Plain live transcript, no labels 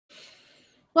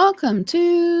Welcome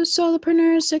to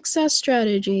Solopreneur Success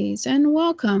Strategies, and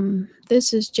welcome.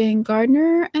 This is Jane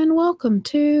Gardner, and welcome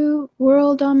to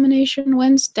World Domination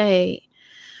Wednesday,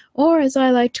 or as I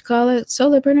like to call it,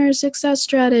 Solopreneur Success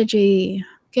Strategy.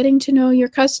 Getting to know your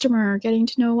customer, getting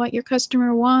to know what your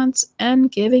customer wants, and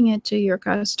giving it to your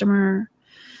customer.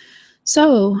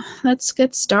 So, let's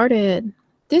get started.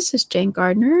 This is Jane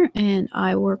Gardner, and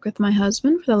I work with my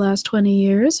husband for the last 20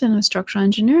 years in a structural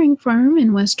engineering firm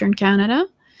in Western Canada.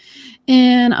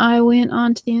 And I went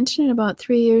onto the internet about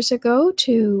 3 years ago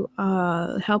to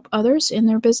help others in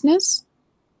their business.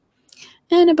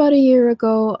 And about a year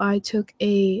ago, I took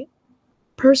a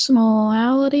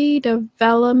personality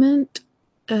development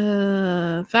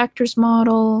factors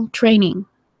model training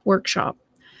workshop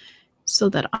so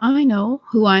that I know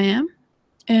who I am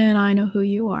and I know who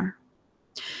you are.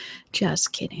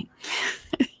 Just kidding.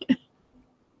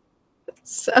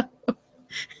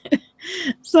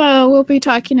 So we'll be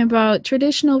talking about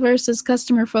traditional versus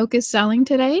customer-focused selling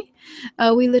today.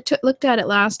 We looked at it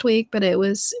last week, but it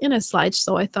was in a slide,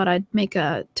 so I thought I'd make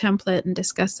a template and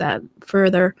discuss that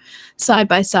further side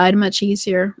by side, much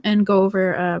easier, and go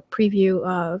over a preview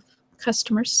of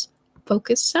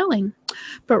customers-focused selling.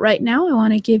 But right now, I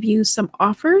want to give you some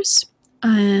offers,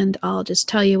 and I'll just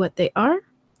tell you what they are.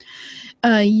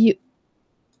 You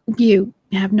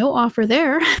have no offer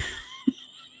there.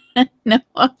 No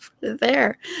offer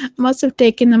there. Must have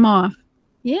taken them off.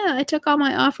 Yeah, I took all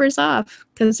my offers off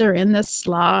because they're in the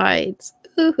slides.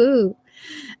 Woohoo.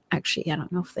 Actually, I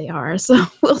don't know if they are, so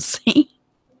we'll see.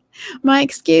 My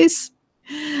excuse.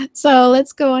 So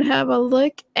let's go and have a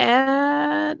look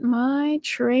at my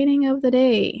training of the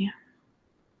day.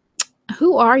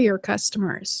 Who are your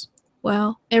customers?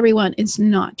 Well, everyone is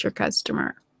not your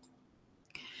customer.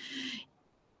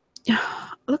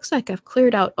 Looks like I've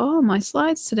cleared out all my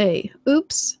slides today.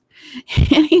 Oops.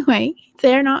 Anyway,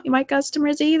 they're not my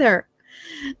customers either.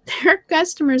 Their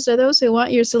customers are those who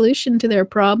want your solution to their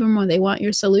problem, or they want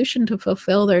your solution to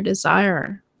fulfill their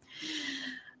desire.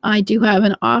 I do have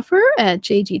an offer at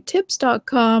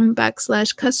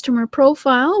jgtips.com/customer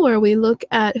profile where we look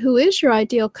at who is your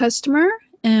ideal customer,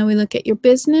 and we look at your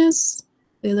business.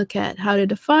 We look at how to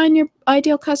define your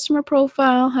ideal customer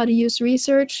profile, how to use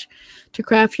research to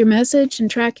craft your message,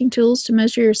 and tracking tools to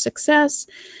measure your success.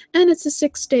 And it's a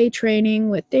 6-day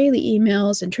training with daily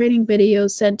emails and training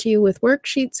videos sent to you with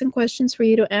worksheets and questions for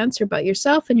you to answer about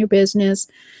yourself and your business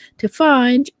to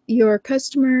find your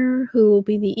customer who will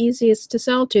be the easiest to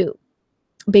sell to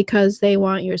because they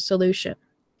want your solution.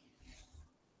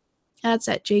 That's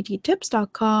at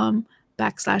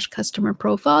jgtips.com/customer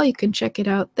profile. You can check it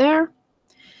out there.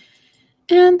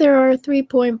 And there are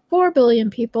 3.4 billion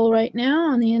people right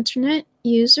now on the internet,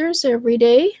 users every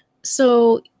day.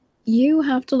 So you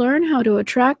have to learn how to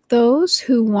attract those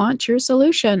who want your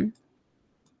solution.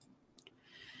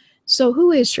 So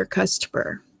who is your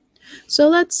customer? So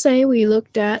let's say we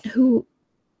looked at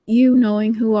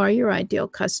knowing who are your ideal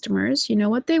customers. You know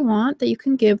what they want that you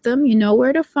can give them. You know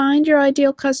where to find your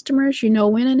ideal customers. You know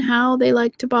when and how they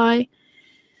like to buy.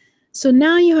 So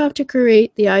now you have to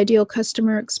create the ideal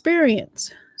customer experience.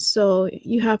 So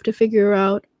you have to figure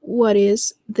out what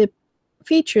is the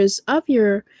features of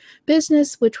your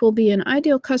business, which will be an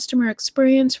ideal customer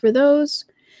experience for those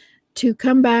to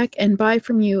come back and buy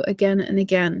from you again and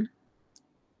again.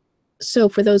 So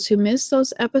for those who missed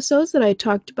those episodes that I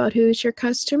talked about who is your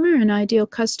customer and ideal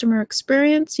customer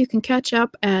experience, you can catch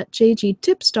up at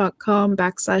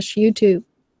jgtips.com/YouTube.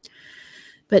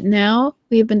 But now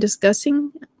we've been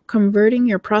discussing converting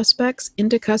your prospects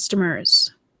into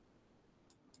customers.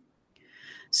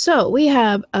 So we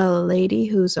have a lady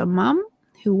who's a mom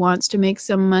who wants to make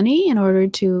some money in order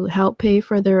to help pay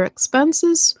for their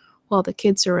expenses while the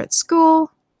kids are at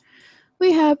school.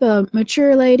 We have a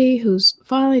mature lady who's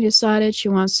finally decided she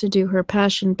wants to do her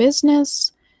passion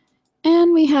business.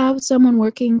 And we have someone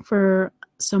working for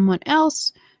someone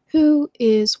else who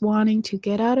is wanting to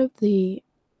get out of the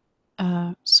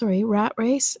rat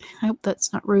race. I hope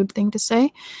that's not a rude thing to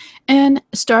say. And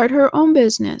start her own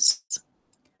business.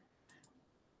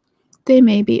 They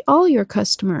may be all your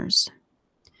customers,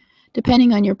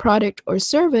 depending on your product or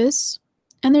service.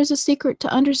 And there's a secret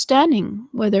to understanding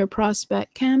whether a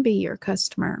prospect can be your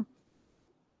customer.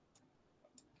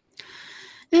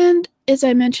 And as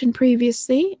I mentioned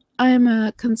previously, I am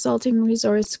a consulting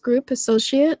resource group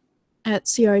associate at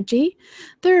CRG.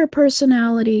 They're a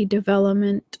personality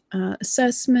development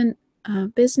assessment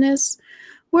business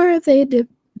where they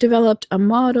developed a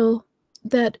model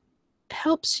that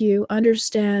helps you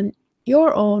understand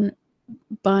your own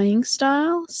buying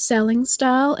style, selling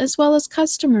style, as well as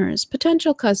customers,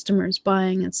 potential customers'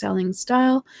 buying and selling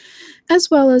style, as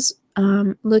well as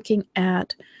looking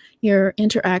at your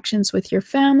interactions with your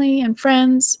family and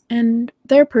friends and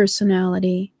their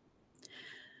personality.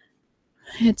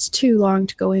 It's too long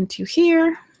to go into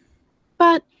here,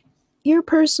 but your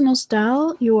personal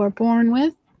style you are born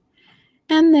with,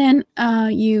 and then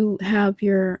you have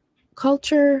your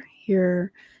culture,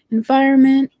 your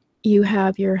environment, you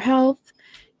have your health,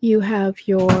 you have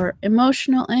your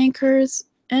emotional anchors,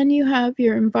 and you have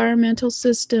your environmental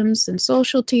systems and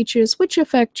social teachers, which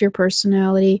affect your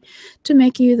personality to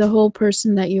make you the whole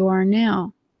person that you are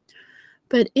now.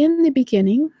 But in the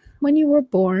beginning, when you were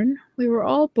born, we were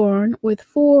all born with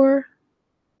four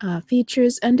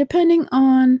features, and depending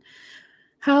on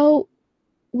how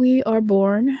we are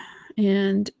born,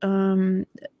 and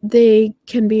they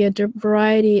can be a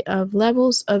variety of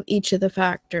levels of each of the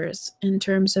factors in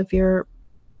terms of your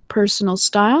personal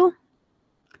style,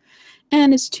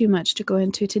 and it's too much to go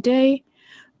into today.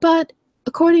 But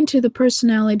according to the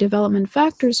personality development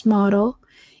factors model,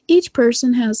 each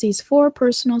person has these four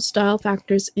personal style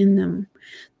factors in them.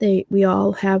 We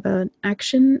all have an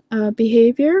action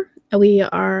behavior. We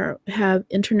have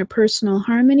interpersonal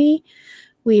harmony.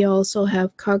 We also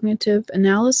have cognitive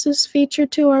analysis feature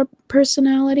to our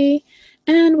personality,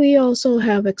 and we also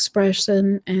have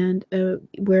expression, and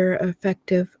we're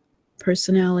affective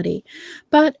personality.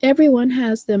 But everyone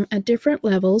has them at different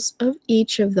levels of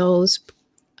each of those,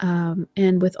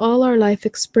 and with all our life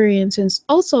experiences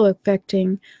also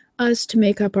affecting us to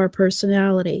make up our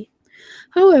personality.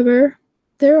 However,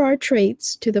 there are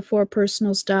traits to the four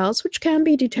personal styles which can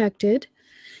be detected,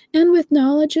 and with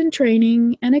knowledge and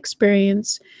training and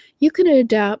experience, you can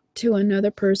adapt to another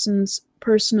person's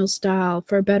personal style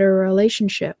for a better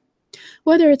relationship.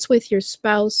 Whether it's with your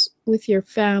spouse, with your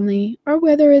family, or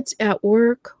whether it's at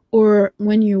work or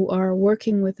when you are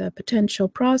working with a potential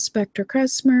prospect or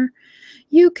customer,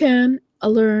 you can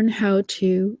learn how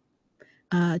to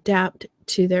adapt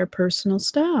to their personal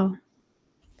style.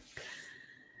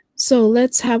 So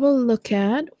let's have a look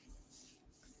at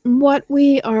what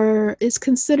is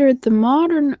considered the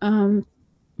modern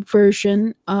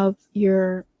version of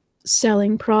your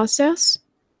selling process.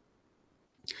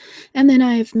 And then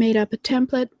I've made up a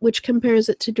template which compares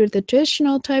it to the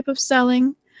traditional type of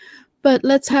selling. But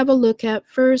let's have a look at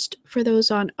first, for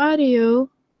those on audio,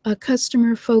 a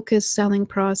customer-focused selling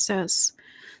process.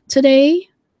 Today,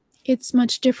 it's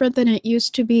much different than it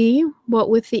used to be,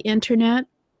 what with the internet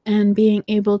and being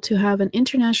able to have an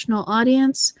international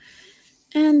audience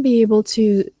and be able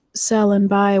to sell and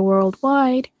buy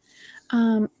worldwide.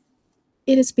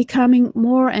 It is becoming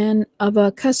more of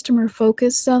a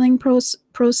customer-focused selling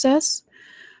process.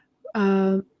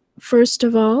 First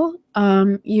of all,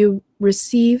 you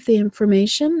receive the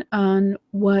information on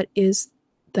what is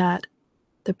that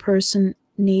the person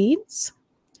needs.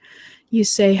 You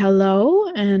say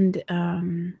hello and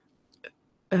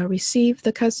receive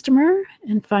the customer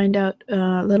and find out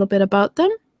a little bit about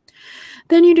them.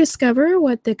 Then you discover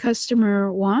what the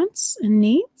customer wants and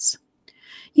needs.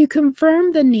 You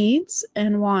confirm the needs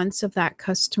and wants of that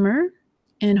customer,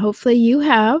 and hopefully you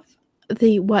have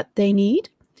what they need,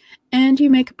 and you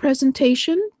make a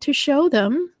presentation to show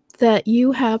them that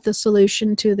you have the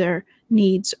solution to their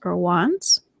needs or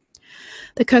wants.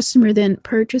 The customer then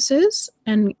purchases,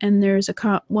 and there's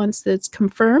once that's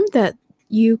confirmed that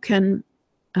you can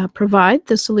provide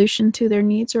the solution to their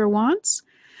needs or wants.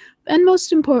 And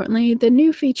most importantly, the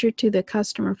new feature to the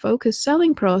customer-focused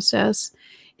selling process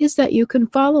is that you can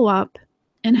follow up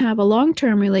and have a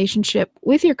long-term relationship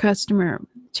with your customer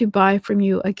to buy from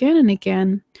you again and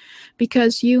again,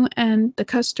 because you and the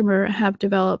customer have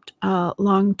developed a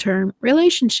long-term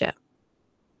relationship.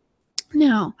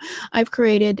 Now, I've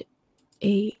created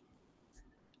a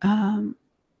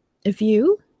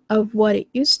view of what it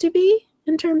used to be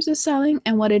in terms of selling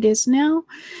and what it is now,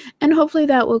 and hopefully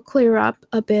that will clear up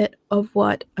a bit of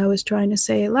what I was trying to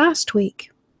say last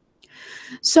week.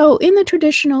 So in the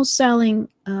traditional selling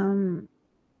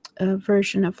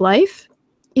version of life,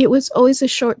 it was always a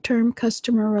short-term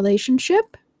customer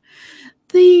relationship.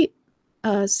 The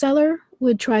seller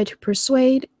would try to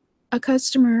persuade a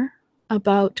customer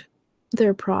about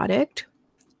their product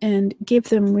and give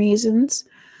them reasons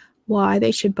why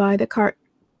they should buy the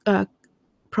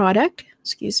product.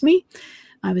 Excuse me.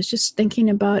 I was just thinking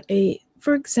about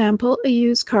for example, a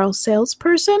used car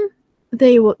salesperson.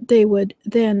 They would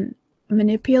then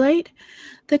manipulate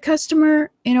the customer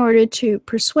in order to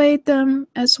persuade them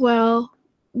as well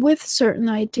with certain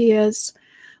ideas,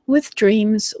 with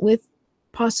dreams, with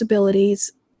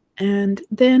possibilities, And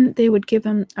then they would give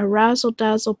them a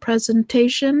razzle-dazzle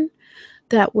presentation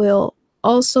that will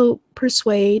also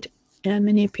persuade and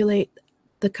manipulate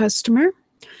the customer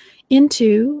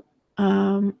into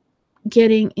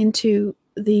getting into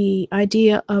the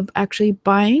idea of actually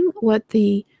buying what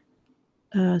the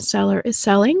seller is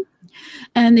selling.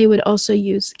 And they would also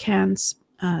use canned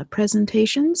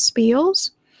presentations,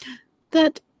 spiels,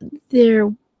 that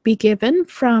they'll be given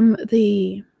from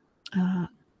the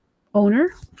owner,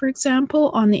 for example,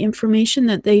 on the information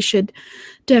that they should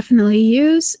definitely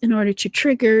use in order to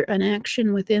trigger an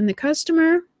action within the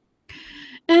customer.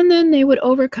 And then they would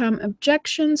overcome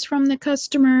objections from the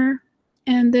customer,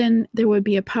 and then there would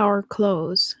be a power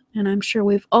close. And I'm sure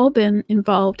we've all been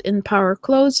involved in power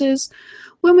closes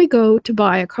when we go to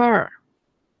buy a car.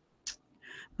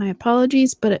 My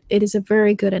apologies, but it is a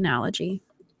very good analogy,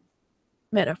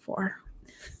 metaphor.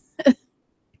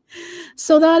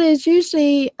 So that is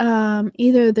usually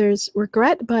either there's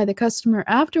regret by the customer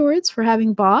afterwards for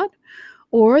having bought,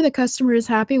 or the customer is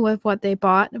happy with what they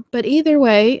bought. But either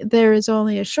way, there is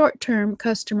only a short-term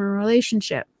customer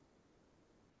relationship.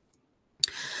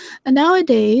 And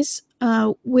nowadays,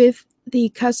 with the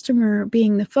customer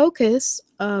being the focus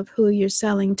of who you're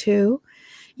selling to,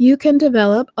 you can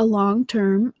develop a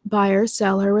long-term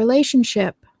buyer-seller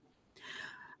relationship.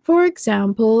 For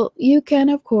example, you can,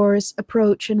 of course,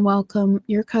 approach and welcome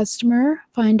your customer,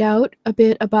 find out a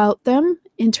bit about them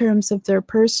in terms of their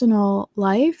personal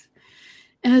life,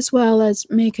 as well as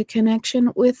make a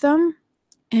connection with them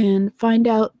and find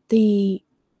out the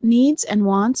needs and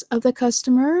wants of the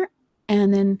customer,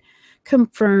 and then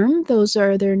confirm those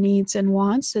are their needs and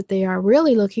wants that they are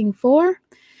really looking for,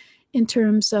 in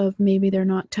terms of maybe they're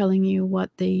not telling you what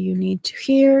you need to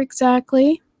hear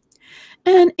exactly.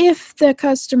 And if the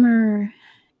customer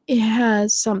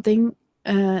has something,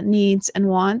 needs and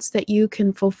wants that you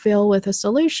can fulfill with a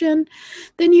solution,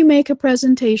 then you make a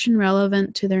presentation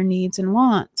relevant to their needs and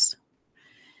wants.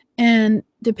 And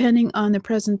depending on the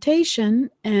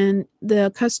presentation and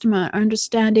the customer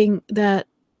understanding that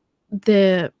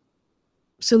the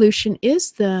solution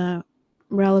is the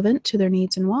relevant to their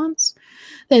needs and wants,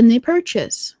 then they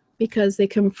purchase, because they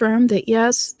confirm that,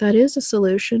 yes, that is a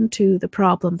solution to the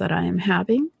problem that I am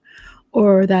having,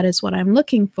 or that is what I'm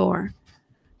looking for.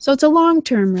 So it's a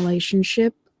long-term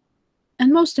relationship,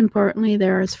 and most importantly,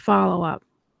 there is follow-up.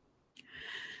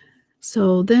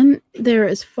 So then there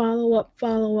is follow-up,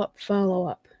 follow-up,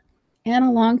 follow-up, and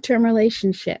a long-term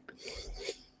relationship.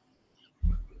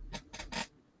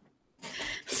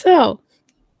 So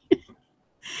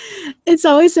it's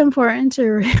always important to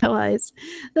realize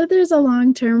that there's a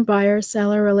long-term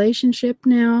buyer-seller relationship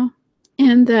now,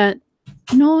 and that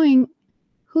knowing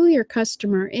who your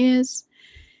customer is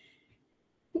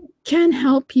can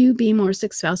help you be more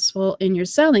successful in your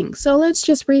selling. So let's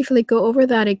just briefly go over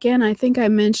that again. I think I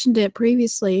mentioned it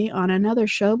previously on another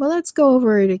show, but let's go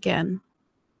over it again.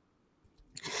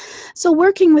 So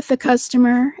working with the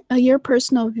customer, your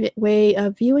personal way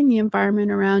of viewing the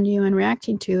environment around you and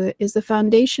reacting to it is the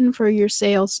foundation for your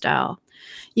sales style.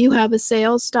 You have a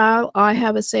sales style, I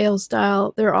have a sales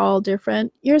style, they're all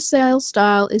different. Your sales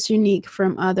style is unique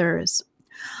from others.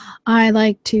 I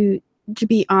like to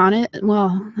be honest.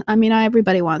 Well, I mean,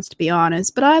 everybody wants to be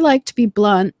honest, but I like to be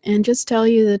blunt and just tell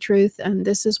you the truth, and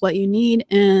this is what you need,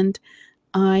 and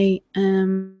I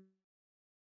am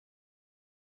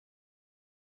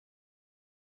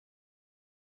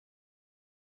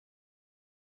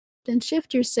then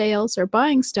shift your sales or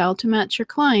buying style to match your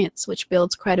clients, which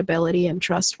builds credibility and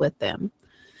trust with them.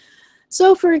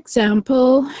 So for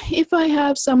example, if I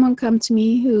have someone come to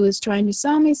me who is trying to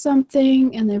sell me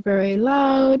something, and they're very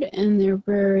loud and they're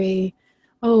very,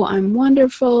 oh, I'm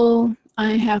wonderful,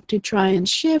 I have to try and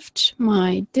shift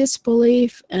my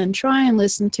disbelief and try and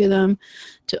listen to them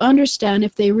to understand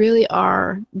if they really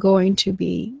are going to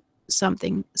be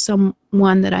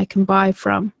someone that I can buy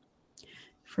from,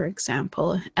 for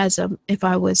example, if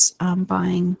I was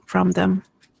buying from them.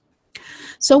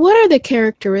 So what are the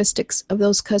characteristics of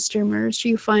those customers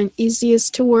you find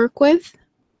easiest to work with?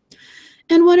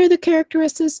 And what are the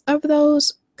characteristics of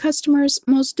those customers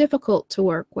most difficult to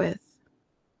work with?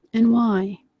 And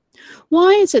why?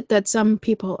 Why is it that some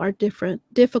people are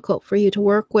difficult for you to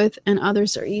work with, and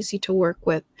others are easy to work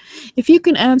with? If you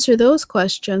can answer those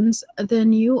questions,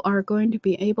 then you are going to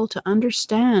be able to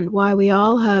understand why we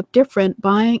all have different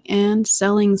buying and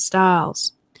selling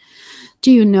styles.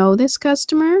 Do you know this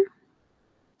customer,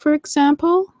 for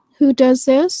example, who does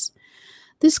this?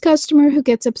 This customer who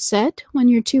gets upset when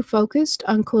you're too focused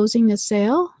on closing the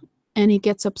sale, and he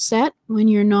gets upset when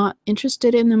you're not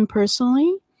interested in them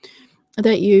personally,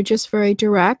 that you just very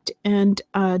direct and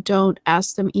don't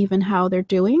ask them even how they're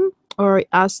doing, or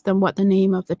ask them what the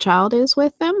name of the child is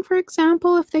with them, for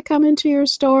example, if they come into your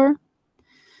store.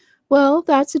 Well,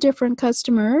 that's a different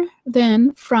customer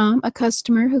than from a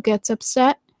customer who gets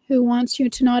upset, who wants you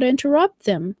to not interrupt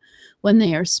them when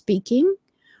they are speaking,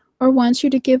 or wants you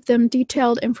to give them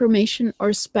detailed information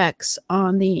or specs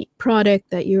on the product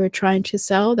that you are trying to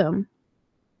sell them.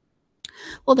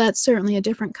 Well, that's certainly a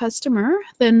different customer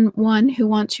than one who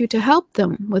wants you to help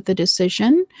them with the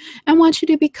decision and wants you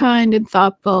to be kind and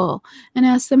thoughtful and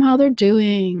ask them how they're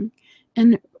doing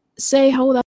and say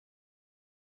how that.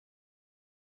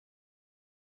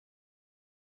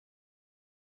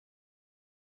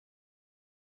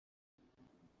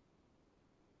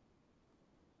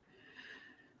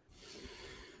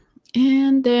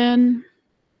 And then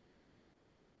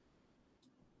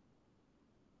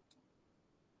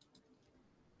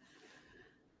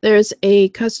there's a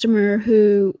customer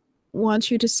who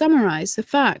wants you to summarize the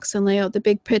facts and lay out the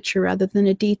big picture rather than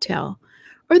a detail.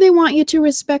 Or they want you to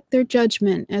respect their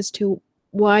judgment as to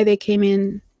why they came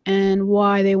in and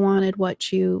why they wanted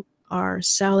what you are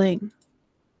selling.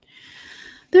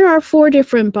 There are 4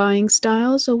 different buying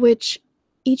styles, of which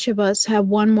each of us have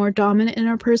one more dominant in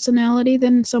our personality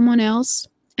than someone else.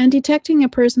 And detecting a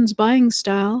person's buying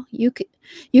style, you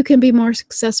can be more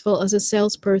successful as a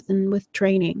salesperson with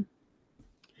training.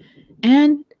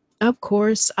 And of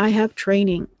course, I have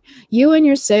training. You and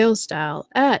your sales style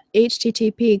at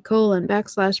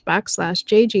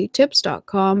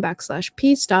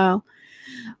http://jgtips.com/p-style.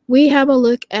 We have a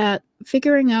look at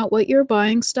figuring out what your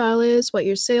buying style is, what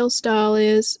your sales style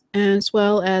is, as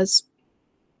well as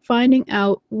finding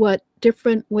out what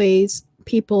different ways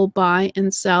people buy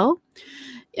and sell,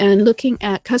 and looking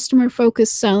at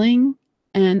customer-focused selling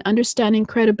and understanding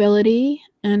credibility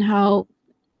and how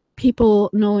people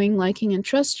knowing, liking, and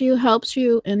trust you helps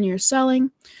you in your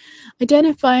selling,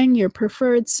 identifying your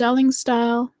preferred selling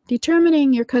style,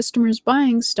 determining your customer's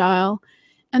buying style,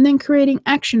 and then creating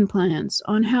action plans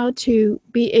on how to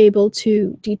be able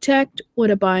to detect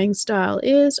what a buying style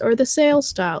is or the sales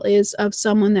style is of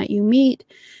someone that you meet,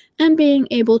 and being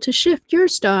able to shift your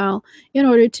style in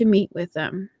order to meet with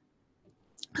them.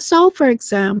 So, for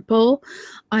example,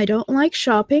 I don't like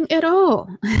shopping at all.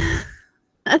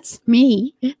 That's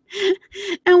me.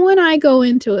 And when I go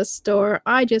into a store,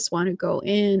 I just want to go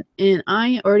in and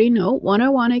I already know what I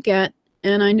want to get,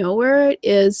 and I know where it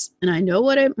is, and I know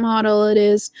what model it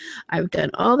is. I've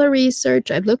done all the research.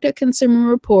 I've looked at consumer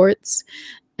reports,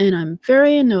 and I'm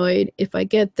very annoyed if I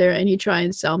get there and you try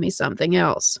and sell me something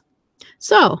else.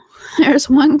 So, there's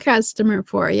one customer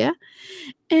for you.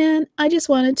 And I just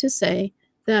wanted to say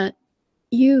that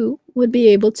you would be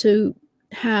able to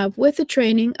have, with the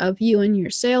training of you and your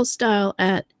sales style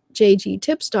at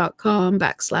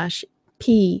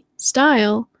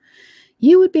jgtips.com/p-style,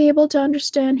 you would be able to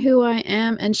understand who I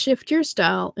am and shift your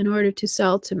style in order to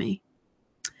sell to me.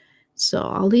 So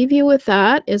I'll leave you with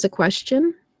that as a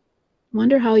question.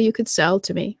 Wonder how you could sell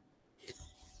to me.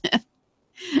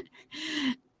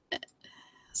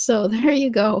 So there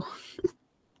you go.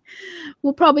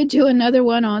 We'll probably do another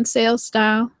one on sales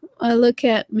style. I'll look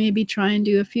at maybe try and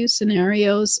do a few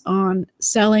scenarios on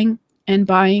selling and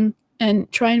buying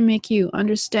and try and make you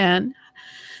understand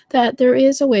that there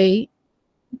is a way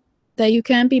that you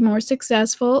can be more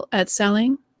successful at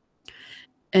selling,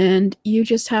 and you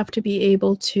just have to be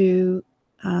able to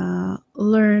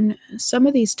learn some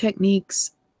of these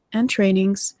techniques and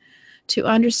trainings to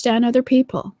understand other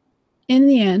people. In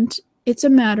the end, it's a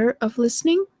matter of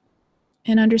listening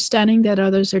and understanding that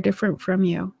others are different from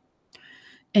you.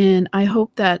 And I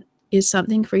hope that is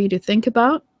something for you to think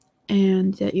about,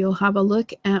 and that you'll have a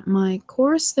look at my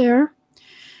course there,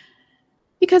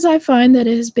 because I find that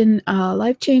it has been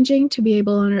life-changing to be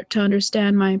able to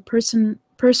understand my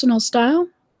personal style,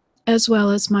 as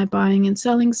well as my buying and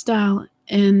selling style,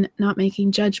 and not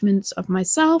making judgments of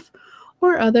myself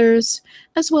or others,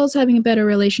 as well as having a better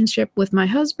relationship with my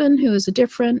husband, who is a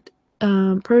different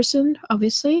person,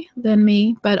 obviously, than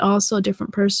me, but also a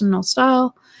different personal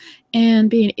style, and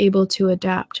being able to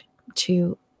adapt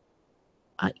to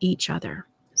each other.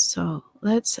 So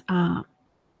let's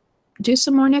do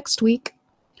some more next week.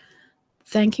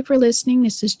 Thank you for listening.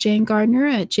 This is Jane Gardner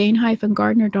at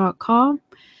jane-gardner.com.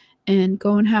 And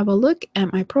go and have a look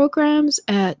at my programs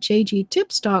at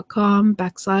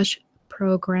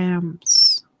jgtips.com/programs.